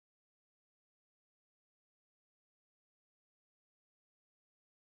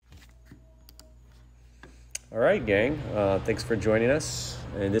Alright gang, thanks for joining us.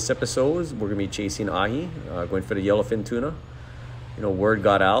 In this episode, we're going to be chasing AHI, going for the Yellowfin tuna. You know, word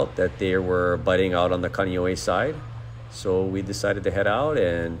got out that they were biting out on the Kaneohe side, so we decided to head out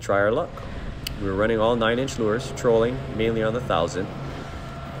and try our luck. We were running all 9-inch lures, trolling mainly on the 1,000,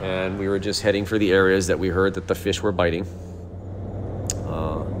 and we were just heading for the areas that we heard that the fish were biting.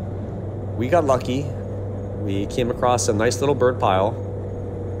 We got lucky. We came across a nice little bird pile,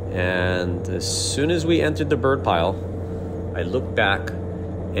 and as soon as we entered the bird pile, I looked back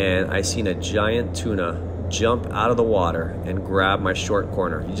and I seen a giant tuna jump out of the water and grab my short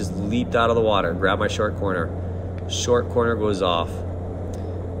corner. He just leaped out of the water and grabbed my short corner. Short corner goes off.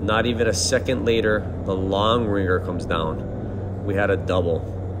 Not even a second later, the long ringer comes down. We had a double.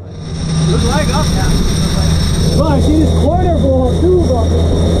 Good leg up now. Bro, I see this corner blow up too, bro.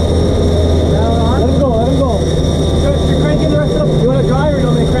 Let him go, let him go. You're cranking the rest of them. You want to drive or you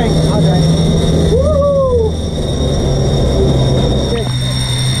want me to crank? I'll drive. Woo! Okay.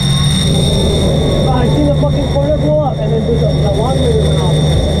 Oh, I seen the fucking corner blow up and then the long ringer went off.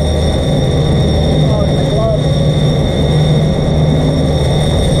 Oh, it's my glove.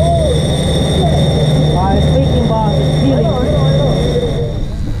 Oh, shit. It's leaking, boss. It's peeling. I know.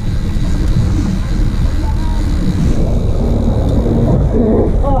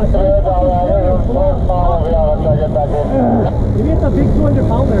 Maybe it's a big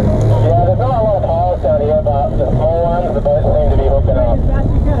 200-pounder. Yeah, there's not a lot of piles down here, but the small ones, the boats seem to be hooking up. As fast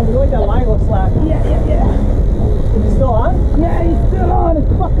as you can. You know like that line looks slack. Yeah. Is it still on? Yeah, he's still on. This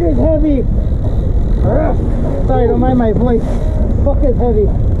fucker is heavy. Sorry, don't mind my voice. Fucker is heavy.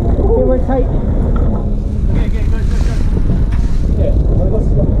 Okay, we're tight. Okay, good. Okay, let's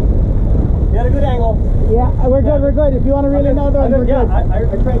go. You had a good angle. Yeah, we're good. If you want to reel another one, we're good. I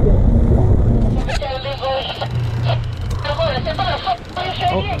cranked it.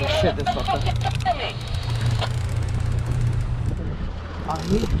 Oh shit, this fucker.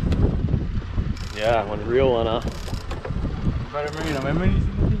 Yeah, one real one, huh?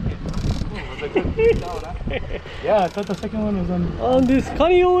 Yeah, I thought the second one was on this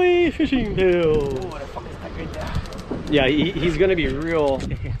Kaneohe fishing tail. Oh, what the fuck is that right there? Yeah, he's gonna be real.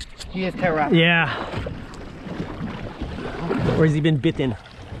 He is terror. Yeah. Or has he been bitten?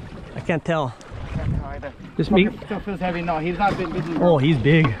 I can't tell. I can't tell either. Just me. Still feels heavy. No, he's not been bitten. Oh, he's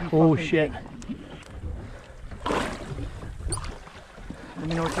big. Oh shit. Big. Let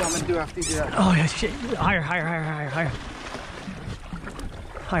me know what you want me to do after you do that. Oh yeah, shit. Higher.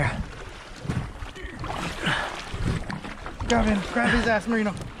 Grab his ass,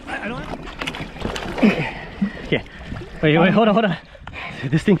 Marino. I don't. Okay. Wait, hold on.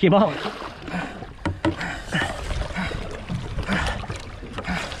 This thing came out.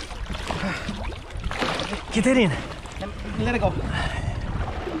 Get that in. Let it go.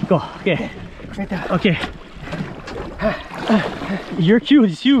 Go. Okay. Right there. Okay. Your cue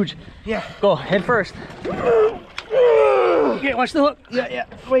is huge. Yeah. Go head first. Okay, watch the hook. Yeah.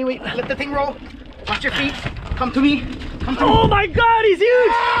 Wait. Let the thing roll. Watch your feet. Come to me. Oh my god, he's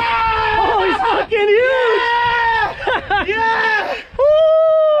huge! Oh, he's fucking huge! Yeah!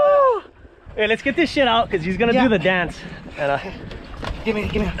 Woo! Hey, let's get this shit out because he's gonna do the dance. And, Give me.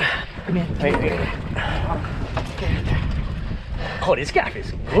 Wait. Oh, this guy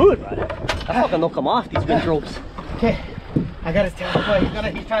is good, man. That fucking don't come off these winch ropes. Okay, I got his tail. Boy,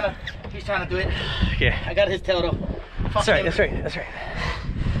 he's trying to do it. Okay, I got his tail though. That's right.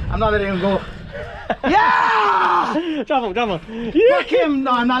 I'm not letting him go. Yeah! Drop him. Yeah. Fuck him.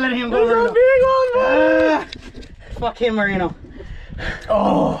 No, I'm not letting him go. That's a big one, man. Fuck him, Marino.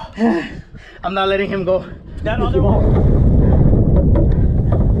 Oh, I'm not letting him go. That other one.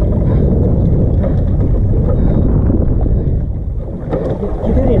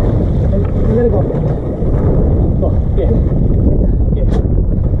 Get it in. Let it go. Go. Yeah.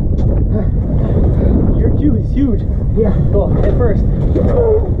 Your cue is huge. Yeah. Go head first.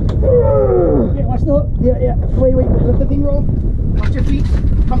 Okay, watch the hook. Yeah. Wait. Let the thing roll. Watch your feet.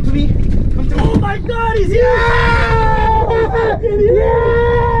 Come to me. Oh my god, he's huge! Yeah!